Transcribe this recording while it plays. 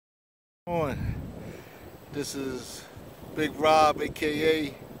On. This is Big Rob,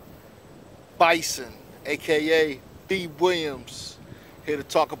 aka Bison, aka B. Williams, here to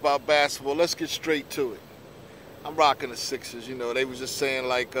talk about basketball. Let's get straight to it. I'm rocking the Sixers. You know, they was just saying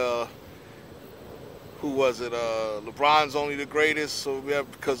like, who was it? LeBron's only the greatest, so we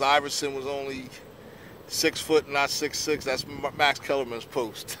have because Iverson was only 6 foot, not 6'6". That's Max Kellerman's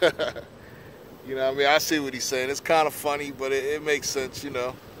post. You know what I mean? I see what he's saying. It's kind of funny, but it makes sense, you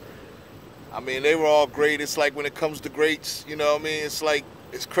know. I mean, they were all great. It's like when it comes to greats, you know what I mean? It's like,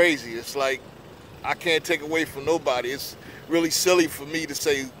 it's crazy. It's like, I can't take away from nobody. It's really silly for me to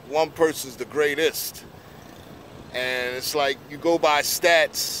say one person's the greatest. And it's like, you go by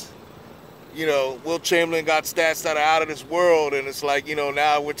stats, you know, Wilt Chamberlain got stats that are out of this world. And it's like, you know,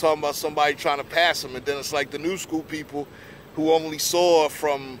 now we're talking about somebody trying to pass him. And then it's like the new school people who only saw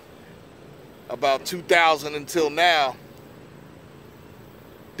from about 2000 until now,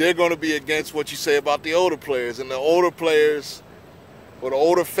 they're going to be against what you say about the older players. And the older players, or the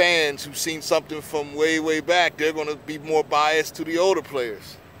older fans who've seen something from way, way back, they're going to be more biased to the older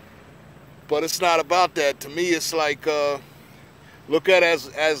players. But it's not about that. To me, it's like, look at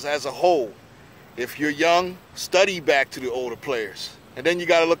it as a whole. If you're young, study back to the older players. And then you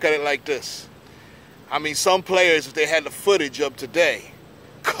got to look at it like this. I mean, some players, if they had the footage of today,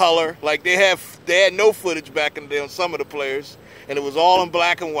 color, like they had no footage back in the day on some of the players, and it was all in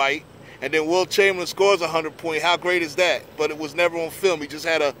black and white. And then Wilt Chamberlain scores 100 points. How great is that? But it was never on film. He just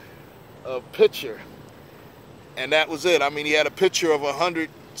had a picture, and that was it. I mean, he had a picture of 100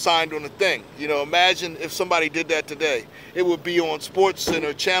 signed on the thing. You know, imagine if somebody did that today. It would be on Sports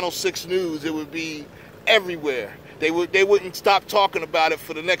Center, Channel 6 News. It would be everywhere. They wouldn't stop talking about it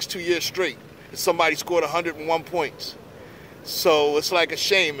for the next 2 years straight if somebody scored 101 points. So it's like a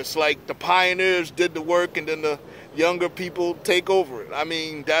shame. It's like the pioneers did the work, and then the younger people take over it. I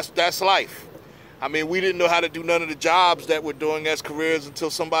mean, that's life. I mean, we didn't know how to do none of the jobs that we're doing as careers until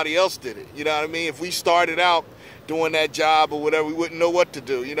somebody else did it. You know what I mean? If we started out doing that job or whatever, we wouldn't know what to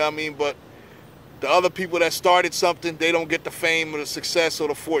do. You know what I mean? But the other people that started something, they don't get the fame or the success or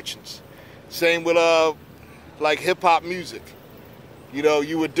the fortunes. Same with like hip-hop music. You know,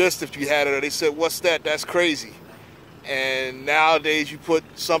 you were dissed if you had it, or they said, what's that? That's crazy. And nowadays you put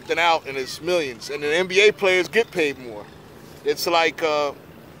something out and it's millions. And the NBA players get paid more. It's like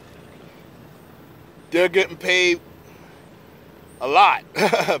they're getting paid a lot,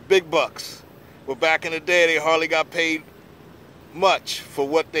 big bucks. But back in the day, they hardly got paid much for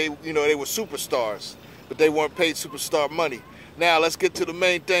what they, you know, they were superstars, but they weren't paid superstar money. Now let's get to the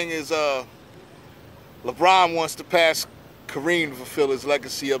main thing is LeBron wants to pass Kareem to fulfill his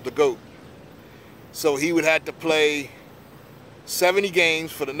legacy of the GOAT. So he would have to play 70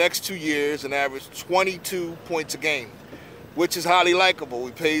 games for the next 2 years and average 22 points a game, which is highly likable.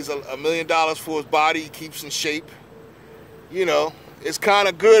 He pays $1 million for his body. He keeps in shape. You know, it's kind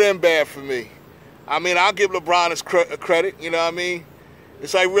of good and bad for me. I mean, I'll give LeBron his credit, you know what I mean?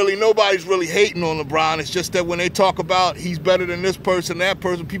 It's like really nobody's really hating on LeBron. It's just that when they talk about he's better than this person, that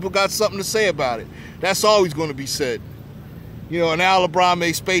person, people got something to say about it. That's always going to be said. You know, now LeBron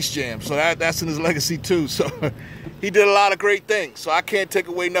made Space Jam, so that's in his legacy too. So he did a lot of great things. So I can't take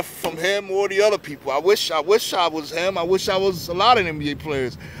away nothing from him or the other people. I wish I was him. I wish I was a lot of NBA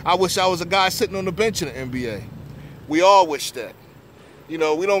players. I wish I was a guy sitting on the bench in the NBA. We all wish that. You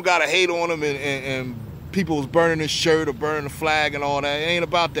know, we don't gotta hate on him and people was burning his shirt or burning the flag and all that. It ain't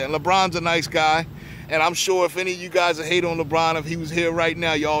about that. LeBron's a nice guy, and I'm sure if any of you guys would hate on LeBron, if he was here right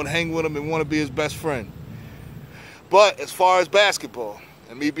now, y'all would hang with him and want to be his best friend. But as far as basketball,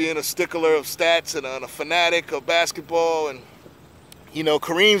 and me being a stickler of stats and a fanatic of basketball, and, you know,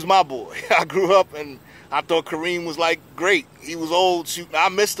 Kareem's my boy. I grew up and I thought Kareem was, like, great. He was old shooting. I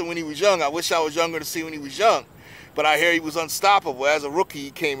missed him when he was young. I wish I was younger to see when he was young. But I hear he was unstoppable. As a rookie,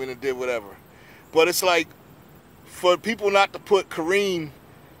 he came in and did whatever. But it's like, for people not to put Kareem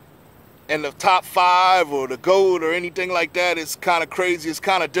in the top 5 or the GOAT or anything like that, it's kind of crazy. It's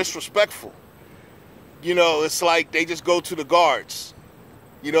kind of disrespectful. You know, it's like they just go to the guards.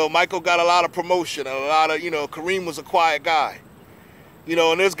 You know, Michael got a lot of promotion and a lot of, you know, Kareem was a quiet guy. You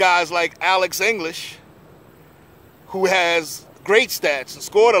know, and there's guys like Alex English who has great stats and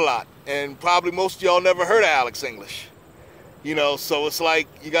scored a lot. And probably most of y'all never heard of Alex English. You know, so it's like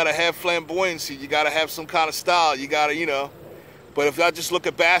you got to have flamboyancy. You got to have some kind of style. You got to, you know. But if I just look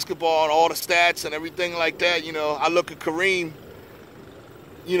at basketball and all the stats and everything like that, you know, I look at Kareem,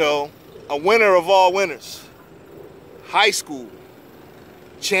 you know, a winner of all winners. High school,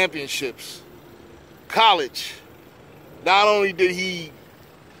 championships, college. Not only did he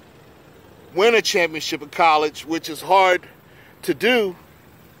win a championship in college, which is hard to do,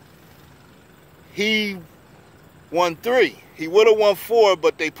 he won 3. He would have won 4,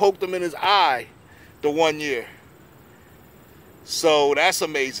 but they poked him in his eye the one year. So that's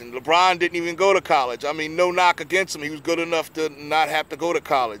amazing. LeBron didn't even go to college. I mean, no knock against him. He was good enough to not have to go to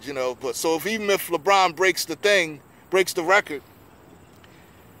college, you know. But so even if LeBron breaks the record,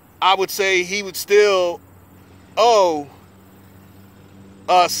 I would say he would still owe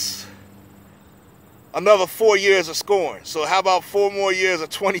us another 4 years of scoring. So how about 4 more years of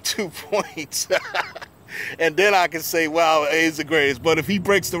 22 points? And then I can say, wow, he's the greatest. But if he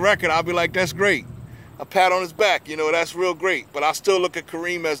breaks the record, I'll be like, that's great. A pat on his back, you know, that's real great. But I still look at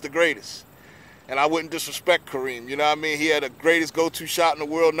Kareem as the greatest. And I wouldn't disrespect Kareem, you know what I mean? He had the greatest go-to shot in the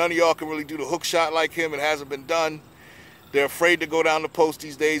world. None of y'all can really do the hook shot like him. It hasn't been done. They're afraid to go down the post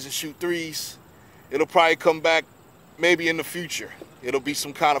these days and shoot threes. It'll probably come back maybe in the future. It'll be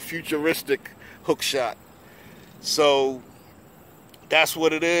some kind of futuristic hook shot. So that's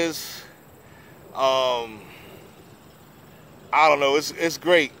what it is. I don't know. It's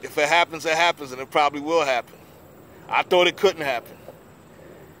great. If it happens, it happens, and it probably will happen. I thought it couldn't happen.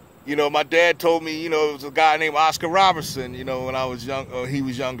 You know, my dad told me, you know, it was a guy named Oscar Robertson, you know, when I was young, or he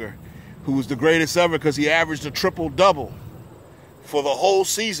was younger, who was the greatest ever because he averaged a triple-double for the whole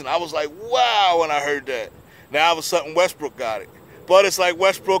season. I was like, wow, when I heard that. Now all of a sudden Westbrook got it. But it's like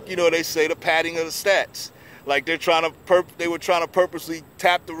Westbrook, you know, they say the padding of the stats. Like they were trying to purposely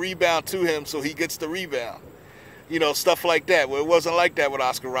tap the rebound to him so he gets the rebound. You know, stuff like that. Well, it wasn't like that with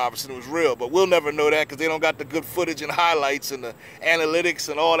Oscar Robertson. It was real. But we'll never know that because they don't got the good footage and highlights and the analytics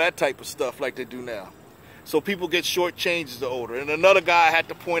and all that type of stuff like they do now. So people get shortchanged as they're older. And another guy I had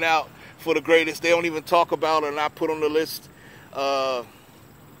to point out for the greatest, they don't even talk about or not put on the list,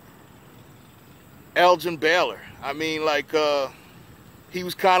 Elgin Baylor. I mean, like, he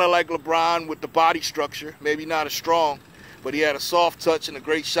was kind of like LeBron with the body structure. Maybe not as strong, but he had a soft touch and a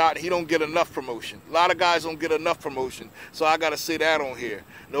great shot. He don't get enough promotion. A lot of guys don't get enough promotion, so I got to say that on here.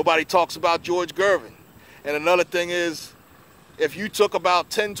 Nobody talks about George Gervin. And another thing is, if you took about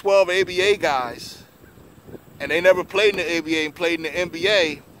 10, 12 ABA guys, and they never played in the ABA and played in the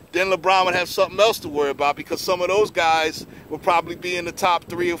NBA, then LeBron would have something else to worry about because some of those guys would probably be in the top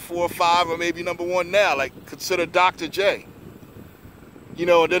 3 or 4 or 5 or maybe number 1 now, like consider Dr. J. You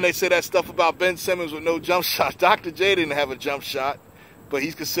know, and then they say that stuff about Ben Simmons with no jump shot. Dr. J didn't have a jump shot, but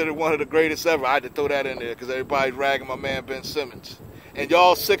he's considered one of the greatest ever. I had to throw that in there because everybody's ragging my man Ben Simmons. And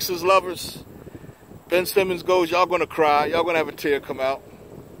y'all Sixers lovers, Ben Simmons goes, y'all going to cry. Y'all going to have a tear come out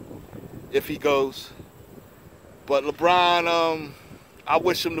if he goes. But LeBron, I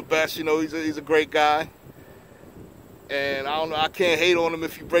wish him the best. You know, he's a great guy. And I don't know, I can't hate on him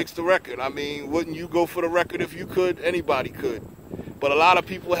if he breaks the record. I mean, wouldn't you go for the record if you could? Anybody could. But a lot of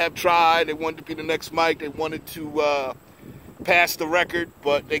people have tried. They wanted to be the next Mike. They wanted to pass the record,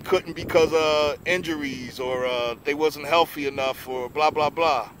 but they couldn't because of injuries or they wasn't healthy enough or blah, blah,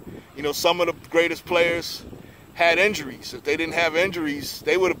 blah. You know, some of the greatest players had injuries. If they didn't have injuries,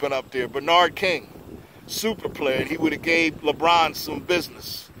 they would have been up there. Bernard King, super player, and he would have gave LeBron some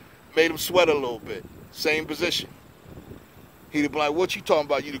business, made him sweat a little bit. Same position. He'd have been like, what you talking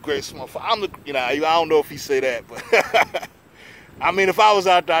about? You the greatest motherfucker. I'm the, you know, I don't know if he say that, but I mean, if I was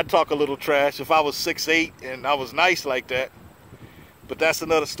out there, I'd talk a little trash. If I was 6'8" and I was nice like that. But that's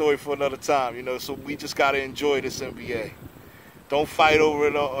another story for another time, you know. So we just got to enjoy this NBA. Don't fight over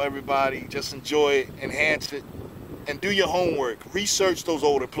it, everybody. Just enjoy it, enhance it, and do your homework. Research those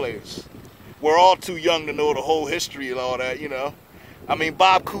older players. We're all too young to know the whole history and all that, you know. I mean,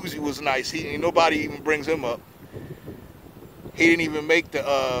 Bob Cousy was nice. Nobody even brings him up. He didn't even make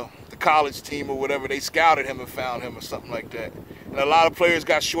the college team or whatever. They scouted him and found him or something like that. And a lot of players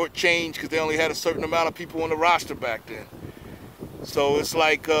got shortchanged because they only had a certain amount of people on the roster back then. So it's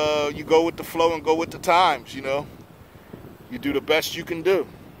like you go with the flow and go with the times, you know. You do the best you can do.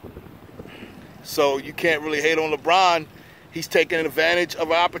 So you can't really hate on LeBron. He's taking advantage of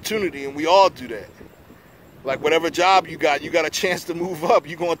an opportunity, and we all do that. Like whatever job you got a chance to move up,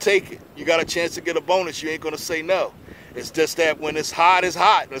 you're going to take it. You got a chance to get a bonus, you ain't going to say no. It's just that when it's hot, it's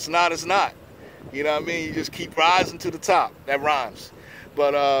hot. It's not, it's not. You know what I mean? You just keep rising to the top. That rhymes.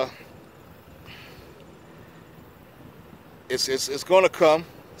 But it's going to come.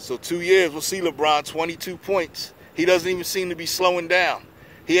 So 2 years, we'll see LeBron, 22 points. He doesn't even seem to be slowing down.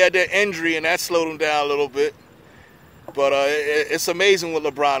 He had that injury, and that slowed him down a little bit. But it's amazing what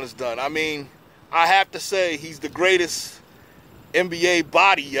LeBron has done. I mean, I have to say he's the greatest NBA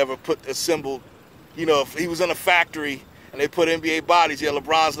body ever assembled. You know, if he was in a factory and they put NBA bodies, yeah,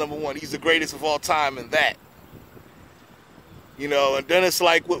 LeBron's number 1. He's the greatest of all time in that. You know, and then it's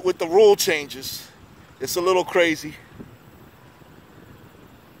like with the rule changes, it's a little crazy.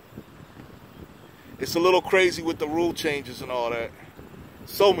 It's a little crazy with the rule changes and all that.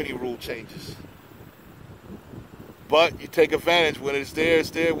 So many rule changes. But you take advantage. When it's there, it's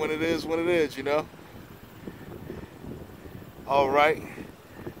there. When it is, you know. Alright.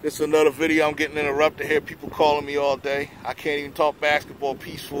 This is another video. I'm getting interrupted here. People calling me all day. I can't even talk basketball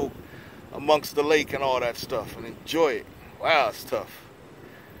peaceful amongst the lake and all that stuff and enjoy it. Wow, it's tough.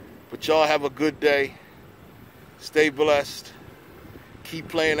 But y'all have a good day. Stay blessed. Keep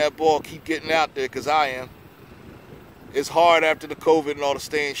playing that ball. Keep getting out there, because I am. It's hard after the COVID and all to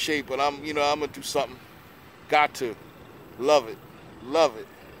stay in shape, but I'm going to do something. Got to. Love it. Love it.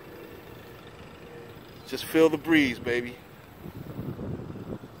 Just feel the breeze, baby.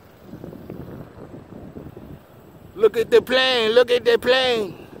 Look at the plane. Look at the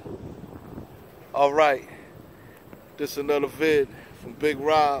plane. All right. This is another vid from Big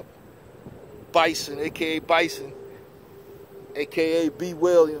Rob. Bison, a.k.a. Bison. A.k.a. B.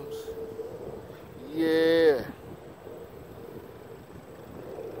 Williams. Yeah.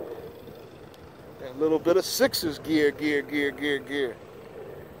 A little bit of Sixers gear.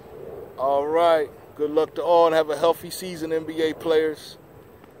 All right. Good luck to all and have a healthy season, NBA players.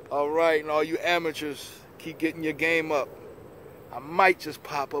 All right. And all you amateurs, keep getting your game up. I might just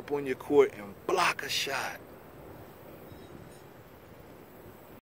pop up on your court and block a shot.